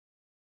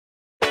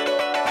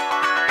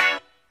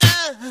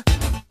Whatever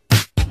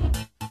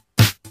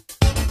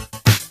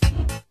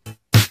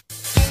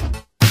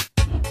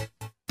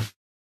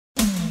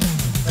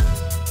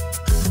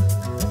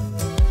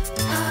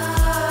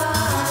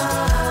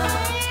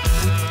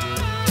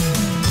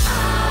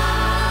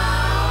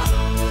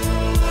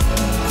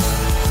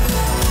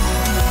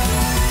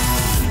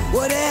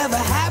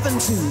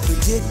happened to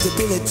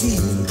predictability?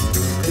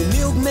 The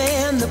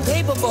milkman, the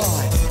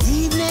paperboy,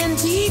 evening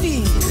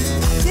TV.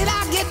 Did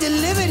I get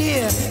delivered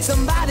here?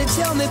 Somebody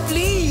tell me,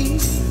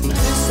 please.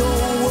 This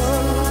whole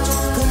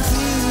world's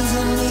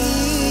confusing me.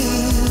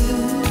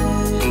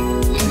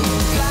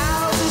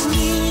 Clouds as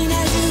mean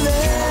as you've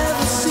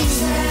ever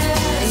seen.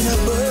 Ain't a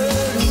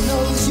bird who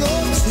knows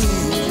your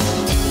tune.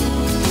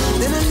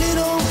 Then a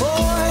little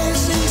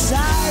voice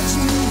inside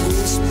you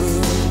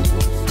whispers,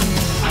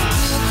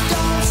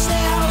 don't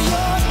sell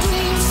your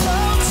dreams so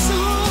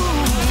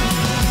soon.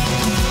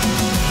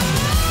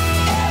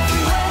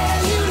 Everywhere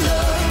you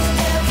look,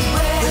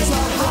 everywhere there's a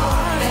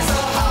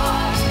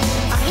heart,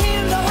 a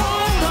hand to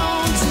hold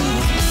on to.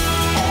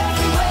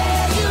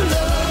 Everywhere you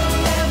look,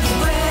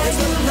 everywhere there's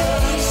a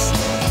place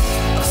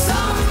of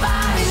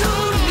somebody who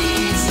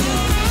needs you.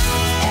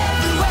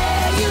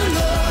 Everywhere you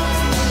look,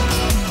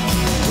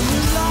 when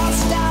you're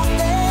lost out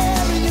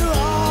there and you're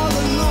all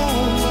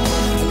alone,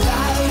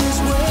 life is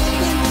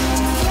waiting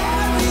to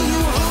carry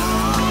you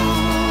home.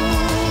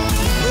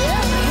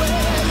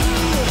 Everywhere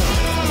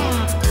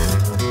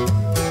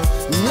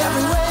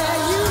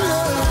you look, everywhere you look.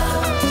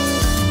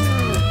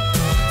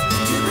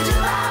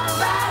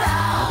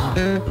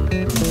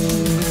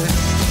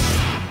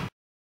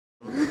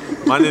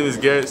 My name is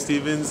Garrett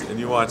Stevens, and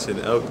you're watching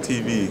Elk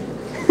TV.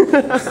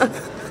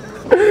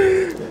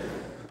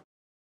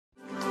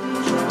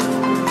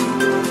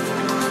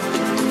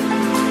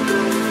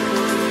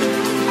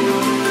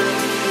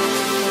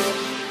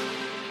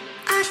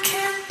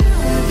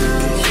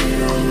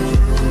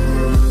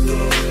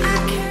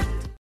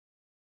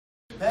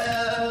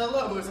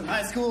 Hello, boys in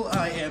high school.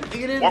 I am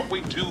Aidan. What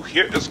we do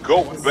here is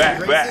go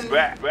back.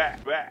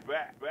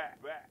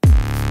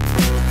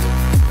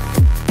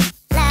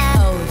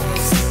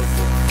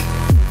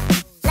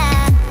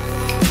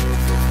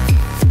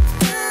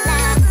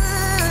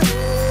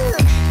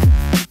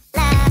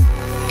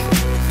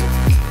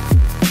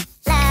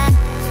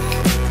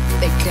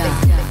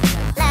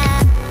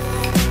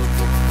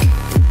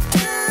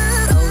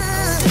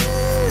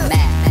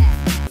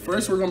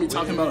 First, we're going to be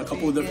talking about a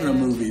couple of different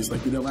movies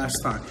like we did last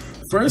time.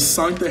 First,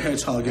 Sonic the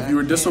Hedgehog. If you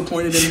were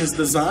disappointed in his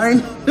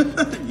design,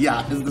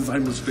 yeah, his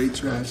design was straight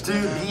trash.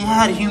 Dude, he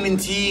had human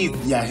teeth.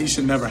 Yeah, he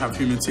should never have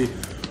human teeth.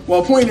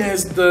 Well, point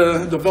is,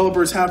 the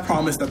developers have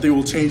promised that they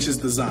will change his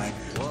design.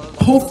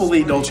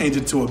 Hopefully, they'll change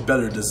it to a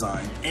better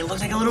design. It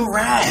looked like a little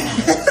rat.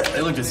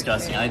 It looked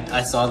disgusting.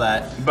 I saw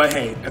that. But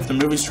hey, if the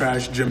movie's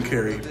trash, Jim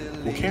Carrey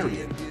will carry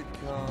it.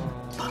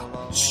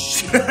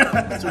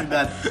 That's really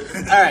bad.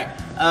 Alright,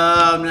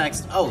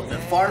 next. Oh, the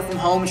Far From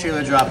Home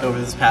trailer dropped over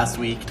this past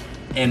week,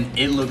 and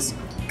it looks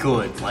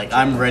good. Like,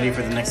 I'm ready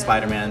for the next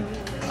Spider-Man.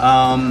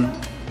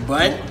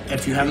 But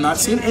if you have not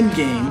seen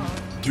Endgame,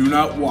 do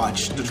not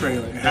watch the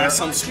trailer. It has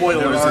some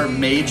spoilers. There are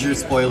major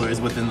spoilers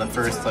within the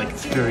first, like,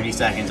 30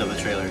 seconds of the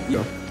trailer.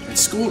 Yo,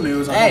 it's school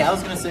news. Hey, I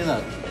was gonna say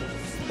that.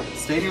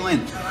 Stay in your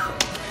lane.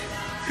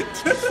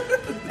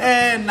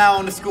 And now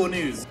on to school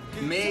news.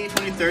 May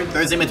 23rd,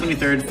 Thursday, May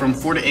 23rd, from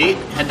 4 to 8,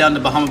 head down to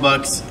Bahama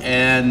Bucks,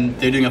 and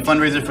they're doing a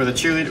fundraiser for the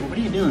cheerleader. What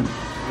are you doing?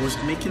 I was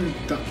making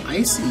the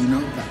icy, you know,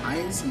 the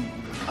ice. And...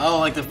 Oh,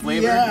 like the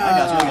flavor?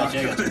 Yeah. I got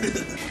you.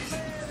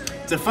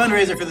 It's a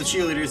fundraiser for the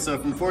cheerleaders, so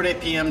from 4 to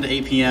 8 p.m. to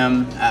 8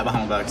 p.m. at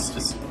Bahama Bucks.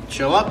 Just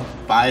show up,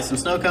 buy some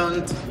snow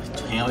cones,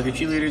 hang out with your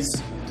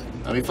cheerleaders.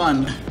 That'll be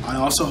fun. I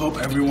also hope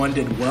everyone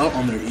did well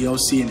on their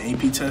EOC and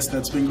AP test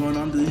that's been going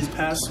on this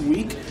past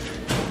week.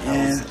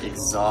 That was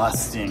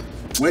exhausting.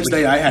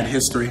 Wednesday, I had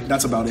history.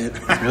 That's about it.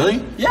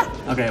 Really? Yeah.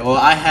 Okay, well,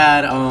 I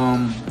had,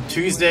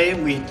 Tuesday,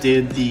 we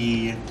did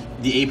the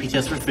AP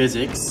test for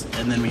physics,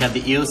 and then we had the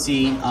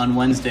EOC on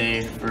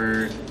Wednesday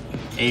for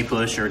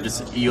A-Push, or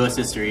just US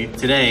history.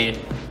 Today,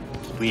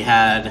 we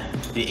had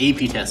the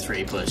AP test for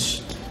A-Push,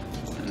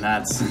 and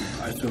that's...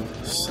 I feel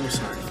so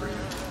sorry for you.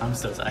 I'm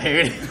so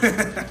tired.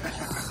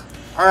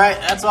 Alright,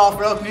 that's all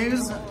for Elk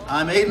News.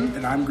 I'm Aidan.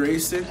 And I'm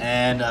Grayson.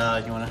 And,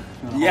 you wanna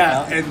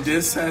yeah, and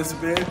this has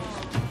been...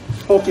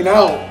 Poking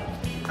out.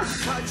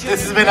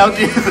 This has been Elk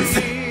News.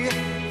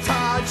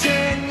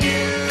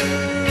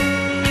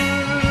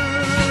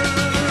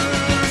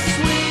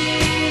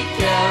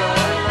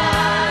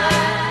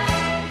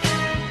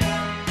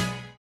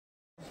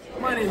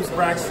 My name is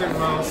Braxton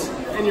Mouse,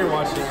 and you're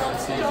watching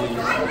LCD.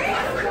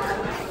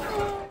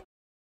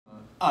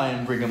 I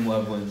am Brigham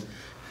Loveland.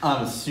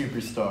 I'm a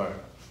superstar.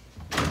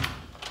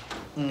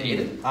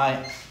 Aidan?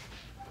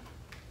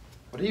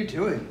 What are you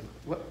doing?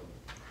 What?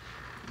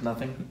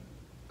 Nothing.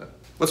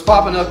 What's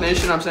poppin' Elk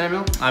Nation? I'm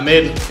Samuel. I'm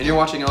Aidan. And you're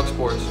watching Elk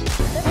Sports.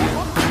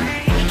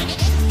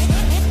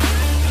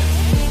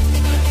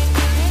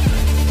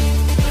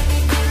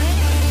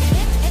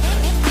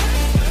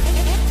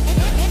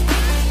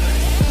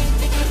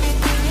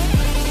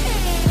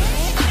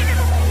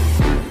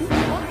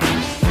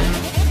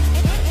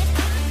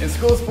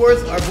 School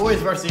sports, our boys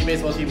varsity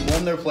baseball team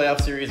won their playoff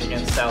series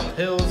against South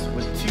Hills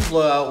with 2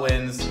 blowout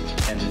wins,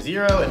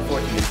 10-0 and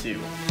 14-2.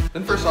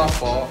 Then for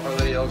softball, Our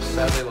Lady Elks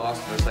sadly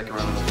lost in the second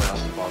round of the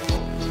playoffs to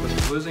Foxborough,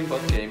 with losing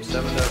both games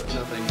 7-0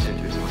 and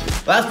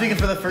 2-1. Last weekend,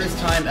 for the first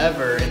time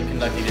ever in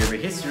Kentucky Derby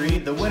history,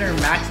 the winner,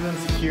 Maximum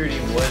Security,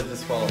 was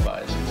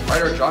disqualified.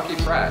 Rider Jockey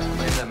Pratt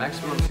claimed that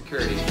Maximum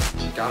Security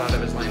got out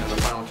of his lane in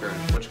the final turn,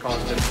 which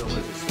caused him to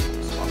lose his spot.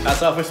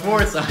 That's all for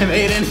sports. I'm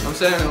Aidan. I'm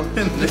Samuel.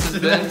 And this has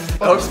been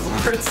Elk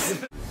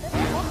Sports.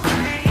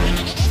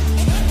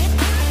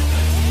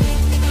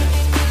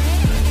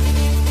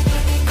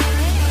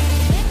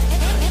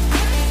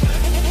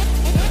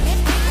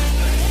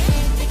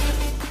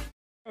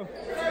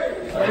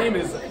 My name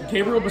is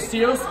Gabriel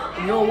Bastillos,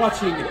 and you're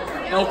watching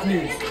Elk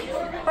News.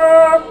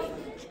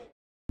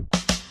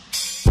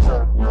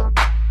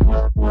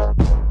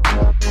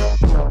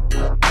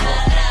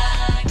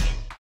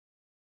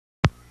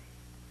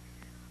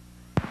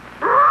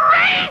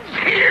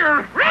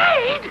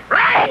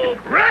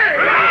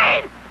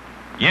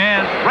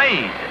 Yes,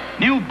 Raid.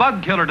 New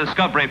bug killer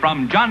discovery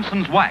from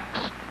Johnson's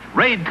Wax.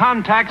 Raid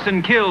contacts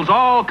and kills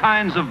all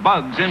kinds of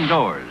bugs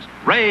indoors.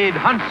 Raid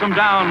hunts them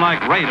down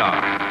like radar.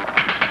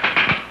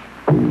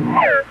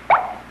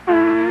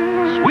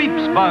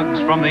 Sweeps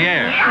bugs from the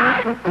air.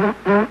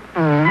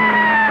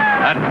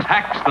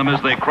 Attacks them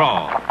as they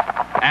crawl.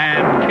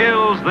 And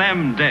kills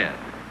them dead.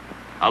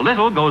 A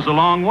little goes a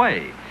long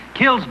way.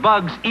 Kills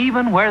bugs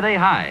even where they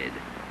hide.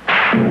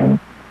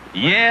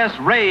 Yes,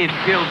 Raid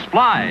kills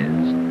flies,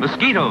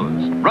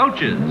 mosquitoes,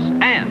 roaches,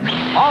 ants,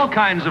 all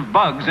kinds of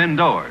bugs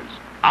indoors.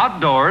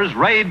 Outdoors,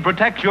 Raid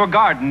protects your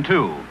garden,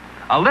 too.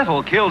 A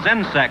little kills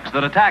insects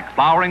that attack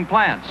flowering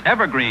plants,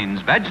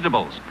 evergreens,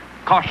 vegetables.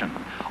 Caution,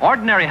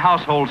 ordinary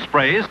household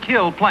sprays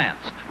kill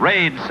plants.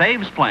 Raid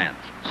saves plants.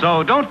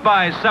 So don't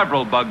buy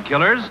several bug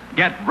killers.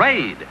 Get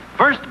Raid,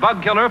 first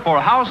bug killer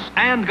for house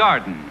and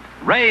garden.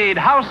 Raid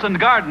House and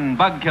Garden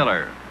Bug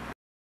Killer.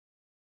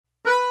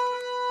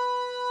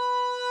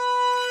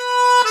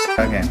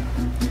 Okay,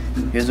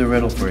 here's a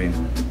riddle for you.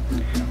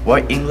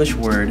 What English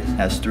word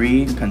has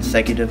 3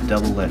 consecutive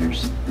double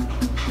letters?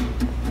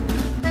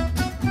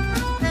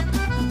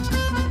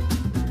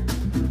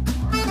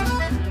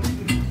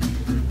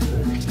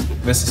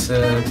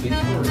 Mississippi?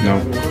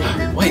 No.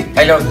 Wait,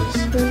 I know this.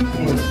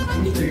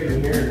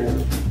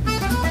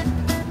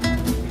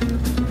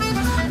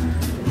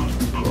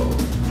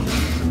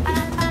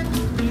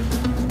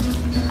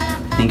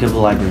 Think of a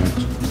library.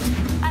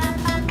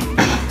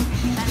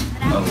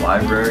 A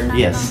library?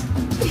 Yes.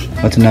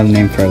 What's another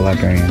name for a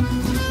librarian?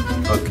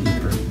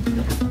 Bookkeeper.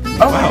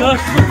 Oh my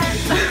gosh!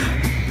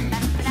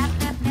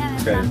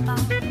 Okay.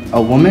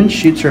 A woman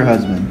shoots her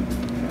husband,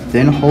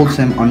 then holds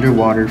him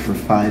underwater for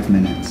 5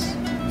 minutes.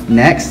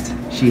 Next,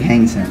 she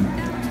hangs him.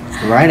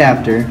 Right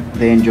after,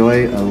 they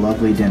enjoy a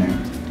lovely dinner.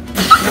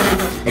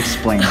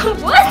 Explain.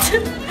 What?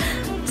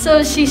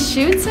 So she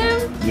shoots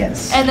him?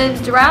 Yes. And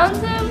then drowns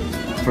him?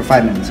 For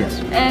 5 minutes, yes.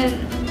 And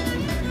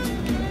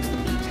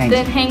Hangs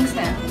then him. hangs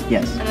him?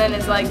 Yes. And then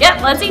it's like, yeah,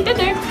 let's eat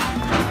dinner.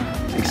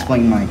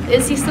 Explain, Mike.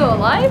 Is he still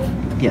alive?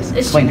 Yes,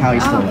 explain how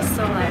he's still He's alive.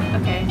 still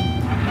alive, okay.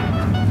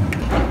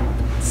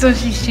 So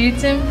she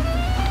shoots him,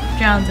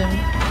 drowns him.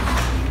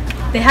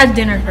 They had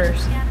dinner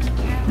first.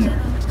 No,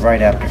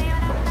 right after.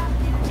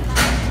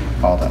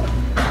 All that.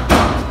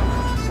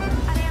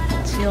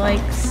 She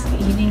likes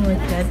eating with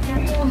dead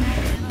people.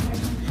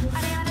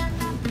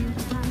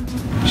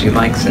 She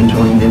likes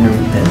enjoying dinner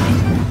with dead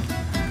people.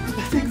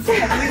 That's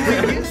exactly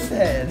what you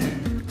said.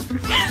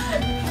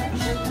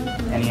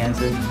 Any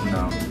answer?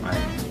 No,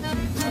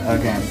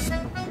 Okay.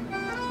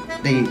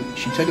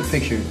 She took a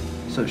picture,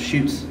 so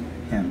shoots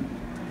him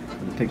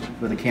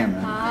with a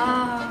camera,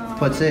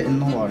 puts it in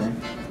the water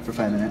for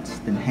 5 minutes,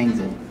 then hangs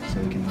it so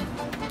he can.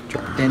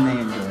 Then they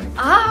enjoy it.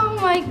 Oh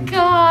my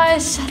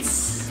gosh,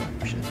 that's.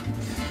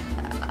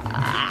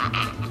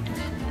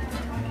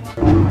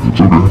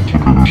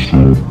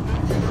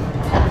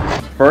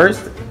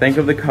 First, think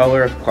of the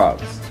color of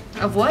clouds.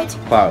 Of what?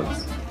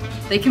 Clouds.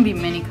 They can be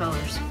many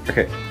colors.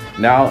 Okay.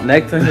 Now,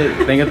 next,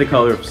 think of the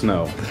color of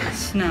snow.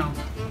 Snow.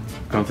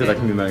 I don't think that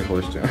can be many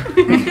colors too.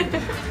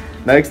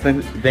 Next,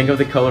 think of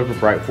the color of a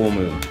bright full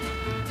moon.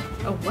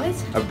 A what?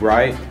 A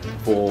bright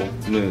full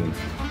moon.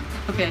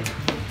 Okay.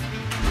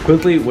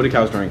 Quickly, what do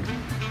cows drink?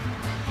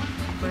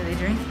 What do they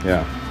drink?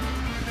 Yeah.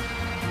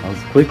 That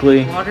was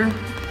quickly. Water?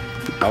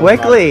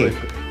 Quickly!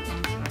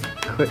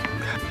 Quick.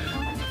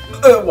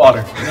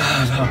 Water.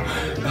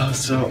 No,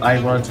 so I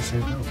wanted to say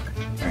milk.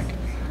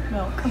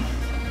 Milk.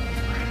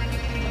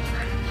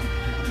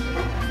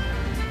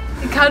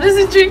 A cow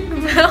doesn't drink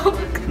milk.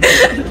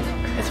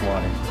 It's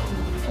water.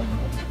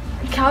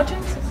 A cow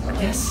drinks?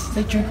 Yes,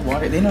 they drink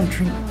water. They don't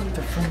drink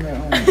from their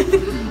own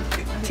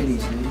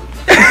titties,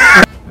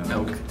 dude.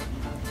 Milk.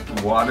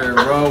 Water,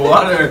 bro,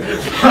 water.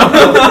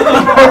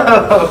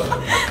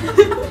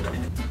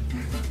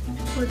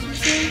 What'd you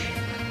say?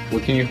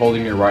 What can you hold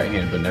in your right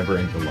hand but never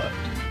in the left?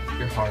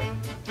 Your heart.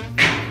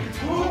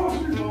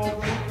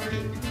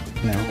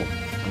 No.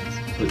 It's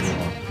completely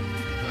wrong.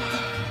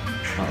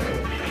 Not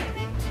really.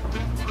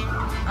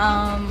 A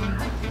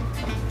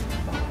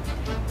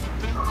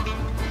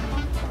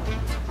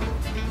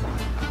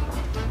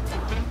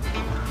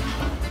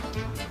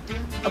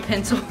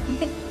pencil.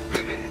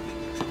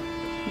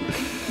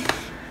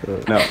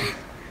 No.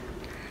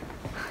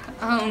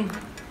 Right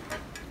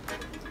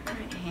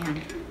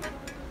hand.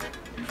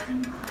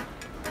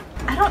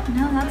 I don't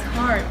know, that's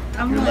hard.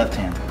 Your left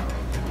hand.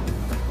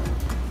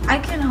 I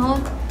can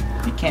hold.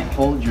 You can't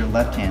hold your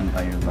left hand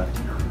by your left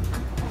hand.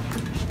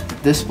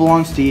 This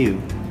belongs to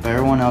you, but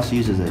everyone else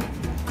uses it.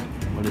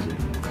 What is it?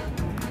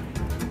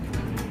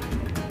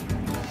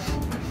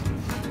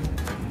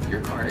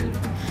 Your card.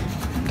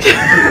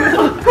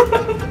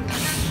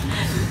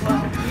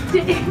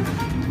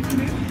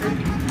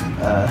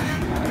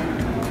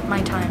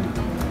 My time.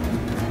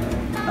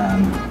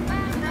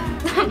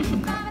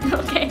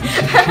 Okay.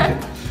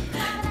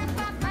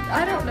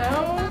 I don't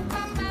know.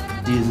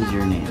 Uses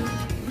your name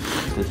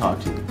to talk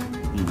to you.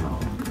 You know.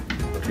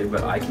 Okay,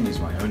 but I can use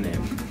my own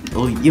name.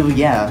 Oh,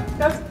 yeah.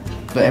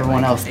 But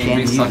everyone else can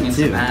use it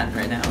too. Matt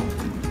right now.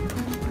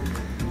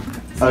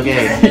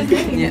 Okay.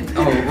 Yeah.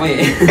 Oh wait.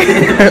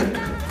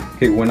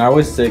 Okay, when I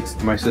was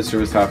 6, my sister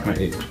was half my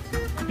age.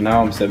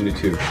 Now I'm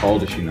 72. How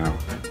old is she now?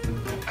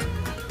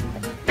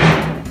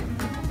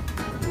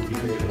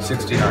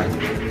 69.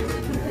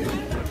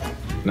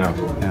 No.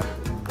 No.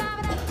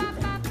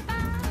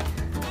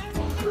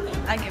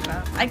 I give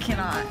up. I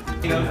cannot.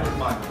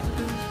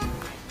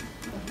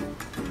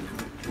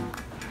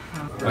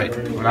 Wait,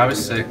 when I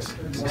was 6,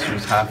 sister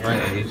was half my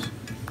age,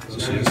 so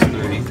she was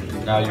 30.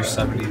 Now you're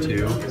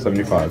 72.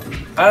 75.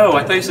 Oh,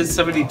 I thought you said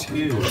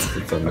 72.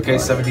 Okay,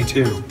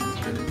 72.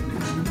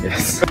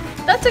 Yes.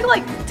 That took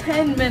like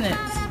 10 minutes.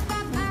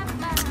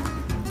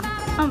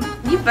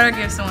 You better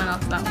give someone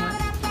else that one.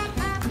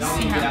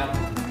 Don't get out.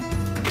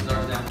 This is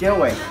ours now. Get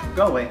away.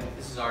 Go away.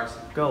 This is ours.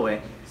 Go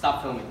away.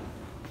 Stop filming.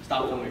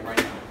 Stop filming right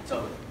now. It's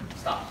over.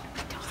 Stop.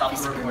 Stop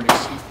the recording.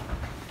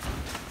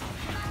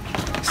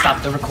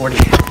 Stop the recording.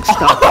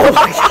 Stop. Oh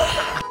my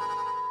God.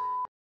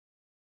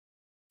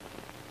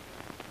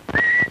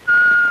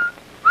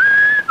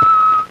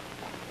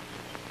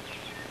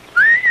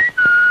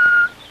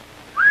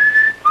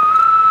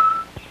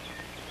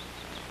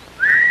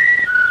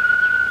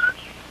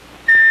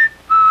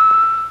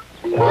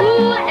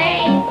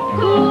 Kool-Aid,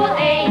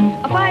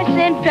 a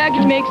 5-cent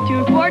package makes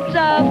 2 quarts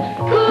of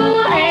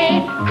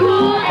Kool-Aid,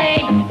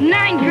 Kool-Aid,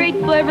 9 great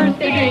flavors,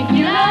 the drink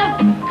you love.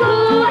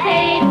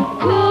 Kool-Aid,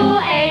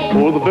 Kool-Aid,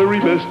 For the very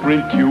best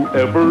drink you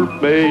ever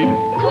made.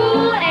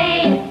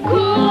 Kool-Aid,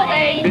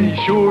 Kool-Aid. Be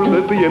sure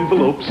that the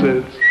envelope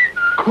says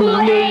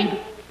Kool-Aid.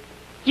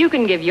 You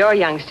can give your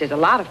youngsters a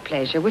lot of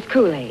pleasure with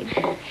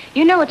Kool-Aid.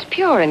 You know it's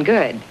pure and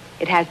good.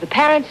 It has the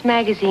Parents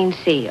Magazine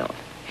seal.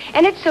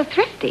 And it's so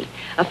thrifty.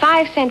 A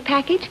 5-cent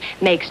package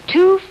makes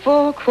 2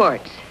 full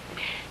quarts.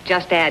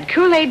 Just add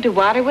Kool-Aid to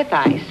water with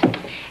ice.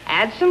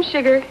 Add some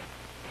sugar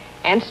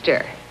and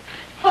stir.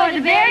 For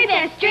the very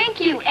best drink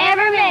you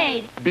ever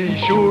made.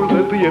 Be sure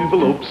that the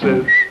envelope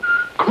says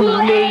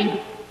Kool-Aid.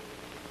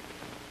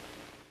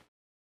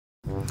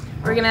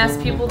 We're gonna ask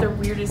people their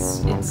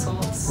weirdest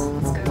insults.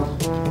 Let's go.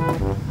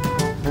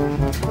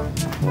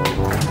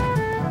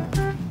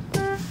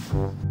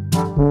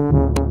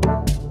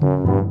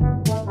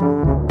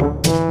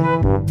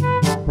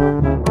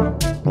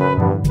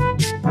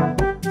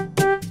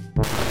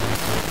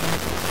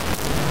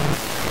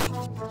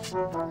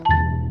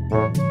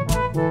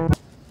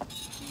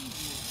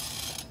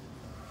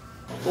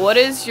 What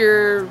is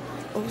your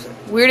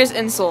weirdest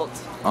insult?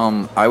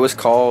 I was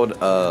called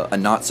a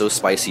not so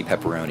spicy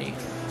pepperoni.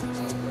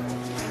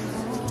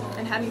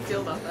 And how do you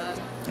feel about that?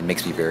 It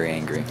makes me very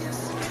angry.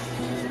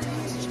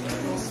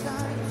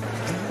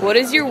 What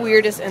is your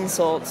weirdest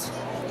insult?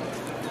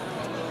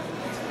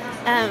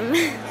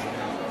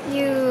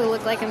 You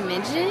look like a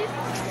midget?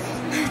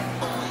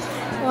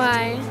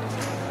 Why?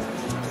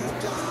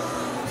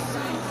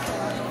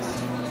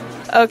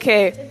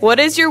 Okay, what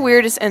is your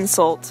weirdest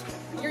insult?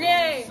 You're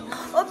gay.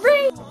 Oh,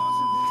 great.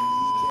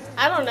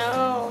 I don't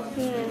know.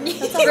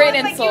 That's a great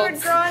like insult. you were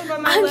drawing by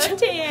my left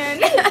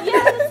hand.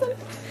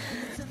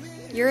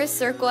 You're a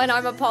circle and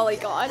I'm a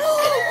polygon.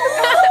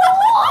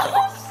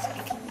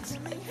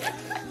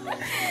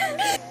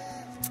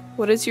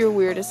 What is your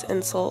weirdest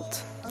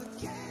insult?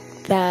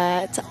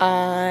 That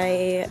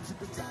I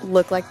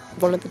look like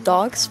one of the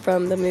dogs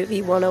from the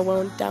movie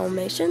 101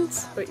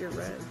 Dalmatians. But you're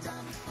red.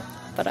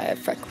 But I have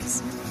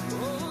freckles.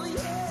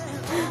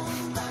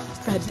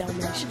 Red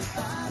Dalmatian.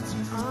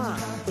 Ah.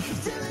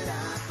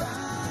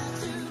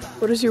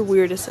 What is your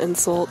weirdest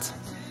insult?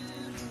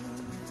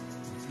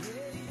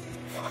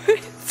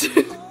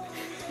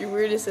 What? Your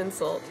weirdest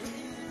insult.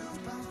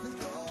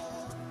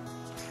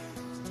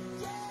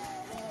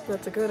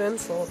 That's a good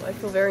insult. I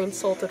feel very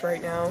insulted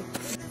right now.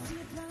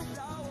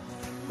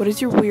 What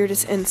is your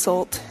weirdest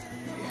insult?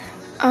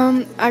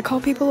 I call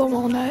people a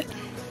walnut.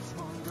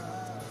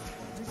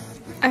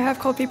 I have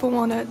called people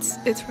walnuts.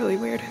 It's really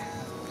weird.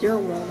 You're a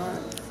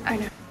walnut. I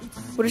know.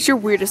 What is your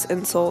weirdest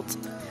insult?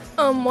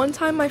 One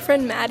time my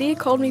friend Maddie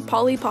called me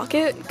Polly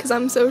Pocket because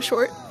I'm so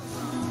short.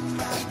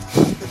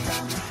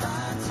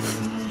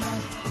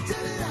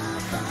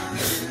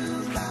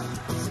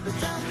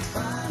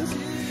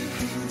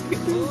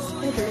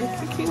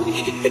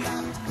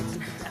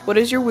 What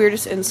is your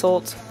weirdest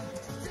insult?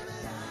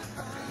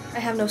 I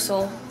have no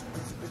soul.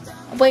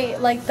 Wait,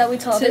 like that we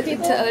tell other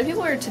people? To other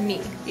people or to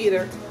me?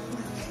 Either.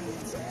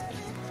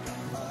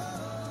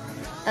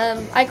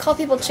 I call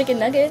people chicken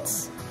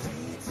nuggets.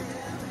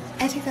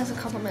 I think that's a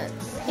compliment.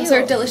 Ew. Those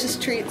are delicious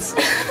treats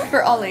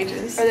for all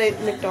ages. Are they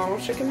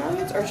McDonald's chicken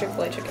nuggets or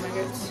Chick-fil-A chicken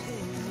nuggets?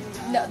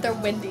 No, they're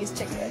Wendy's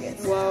chicken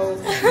nuggets. Whoa.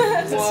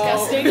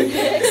 Disgusting.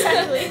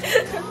 Exactly.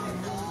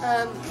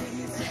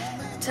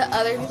 To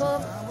other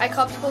people, I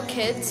call people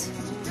kids,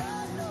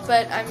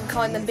 but I'm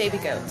calling them baby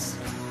goats,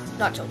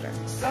 not children.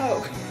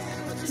 Oh.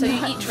 So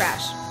you eat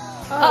trash.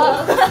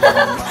 Oh.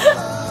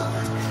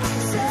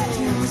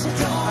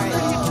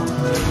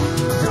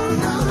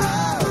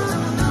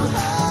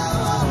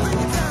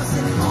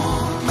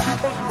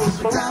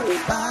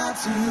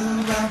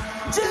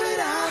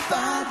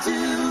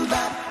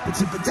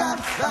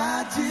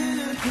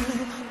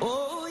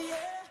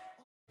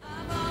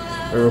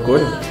 We're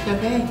recording.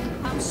 Okay.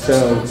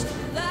 So,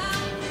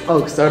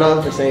 start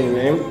off by saying your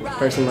name,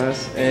 first and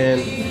last,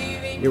 and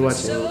you're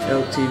watching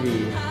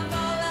LTV.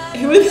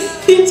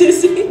 With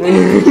Disney.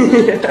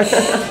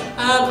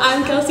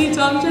 I'm Kelsey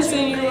Thompson,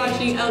 and you're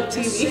watching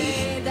LTV.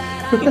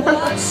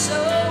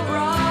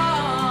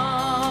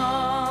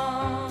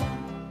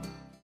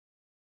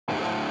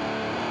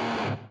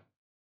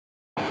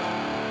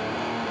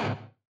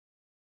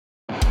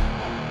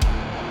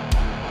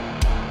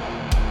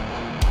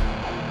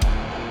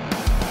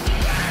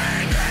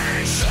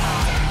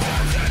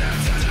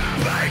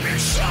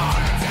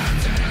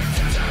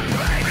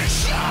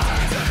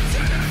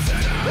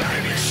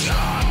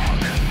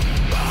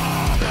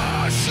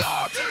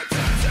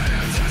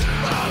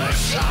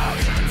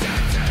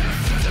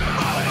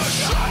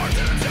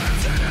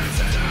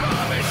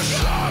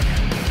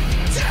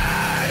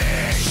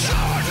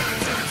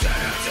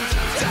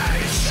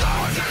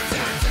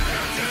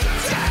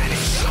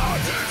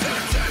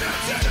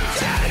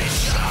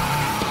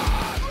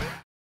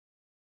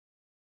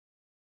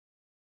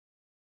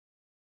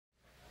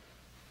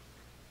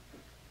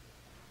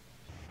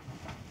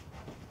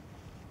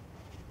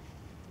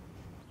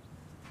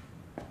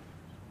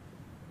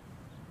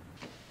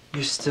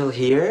 You're still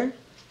here?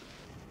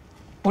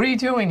 What are you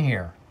doing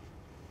here?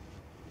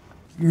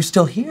 You're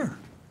still here.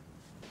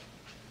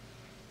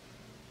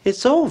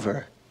 It's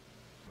over.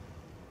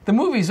 The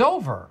movie's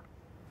over.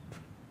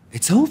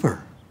 It's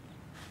over.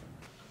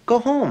 Go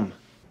home.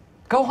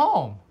 Go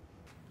home.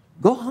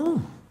 Go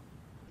home.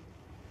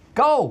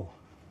 Go.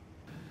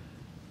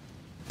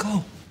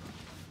 Go.